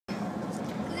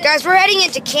Guys, we're heading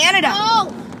into Canada. Oh,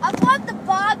 I want the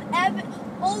Bob Evans.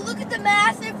 Oh, look at the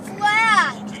massive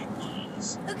flag.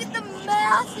 Look at the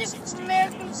massive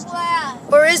American flag.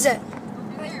 Where is it?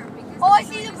 Oh, I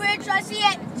see the bridge. I see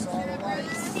it.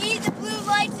 See the blue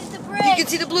lights is the bridge. You can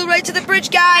see the blue lights of the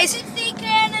bridge, guys. I can see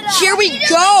Canada. Here we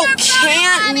go,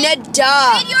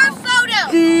 Canada. In your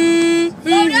photo.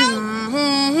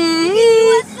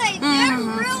 USA, they're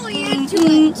really into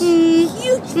it.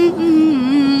 Huge.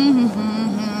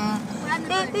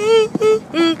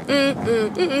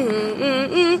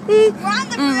 We're on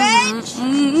the bridge.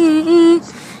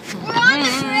 We're on the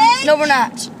bridge. No, we're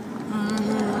not.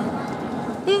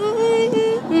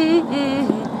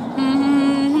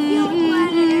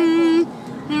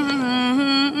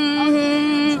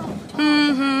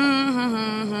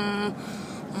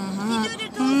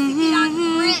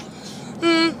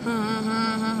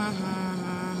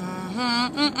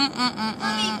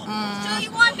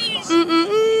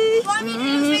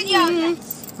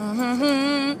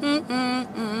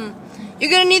 You're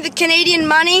gonna need the Canadian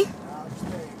money?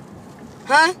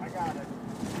 Huh?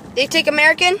 They take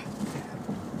American?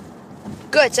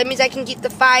 Good, so that means I can keep the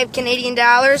 $5 Canadian.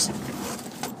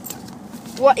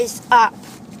 What is up?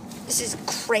 This is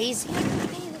crazy.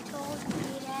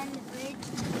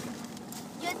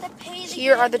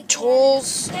 Here are the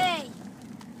tolls.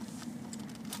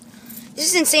 This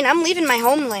is insane. I'm leaving my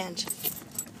homeland.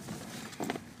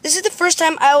 This is the first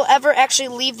time I will ever actually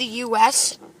leave the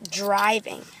U.S.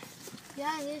 driving.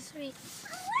 Yeah, it is sweet.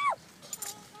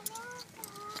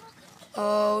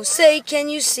 Oh, say, can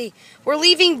you see? We're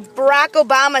leaving Barack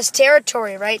Obama's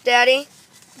territory, right, Daddy?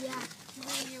 Yeah.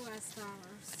 US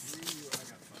dollars.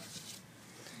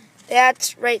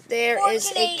 That right there For is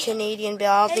Canadian. a Canadian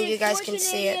bill. I don't think you guys can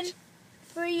see it.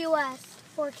 For US,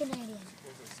 for Canadian.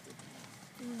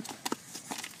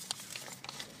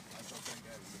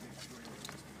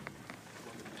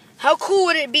 How cool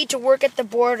would it be to work at the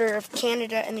border of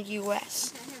Canada and the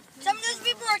U.S.? Some of those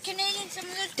people are Canadian, some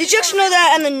of those people Did you actually know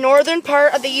that in the northern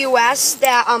part of the U.S.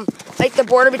 that like the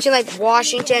border between like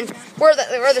Washington, where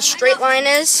the straight line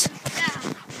is?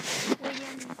 Yeah. We're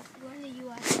in the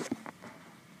US.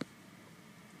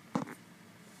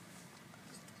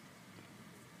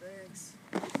 Thanks.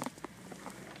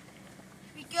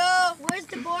 Here we go. Where's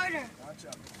the border? Watch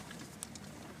out.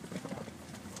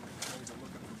 Always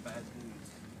looking for bad news.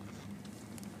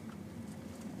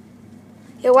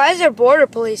 Yeah, why is there border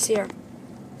police here?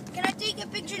 Can I take a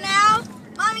picture now?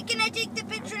 Mommy, can I take the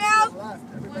picture now? Left.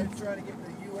 Everybody's trying to get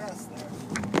to the U.S. there.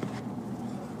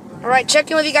 All right,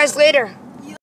 check in with you guys later.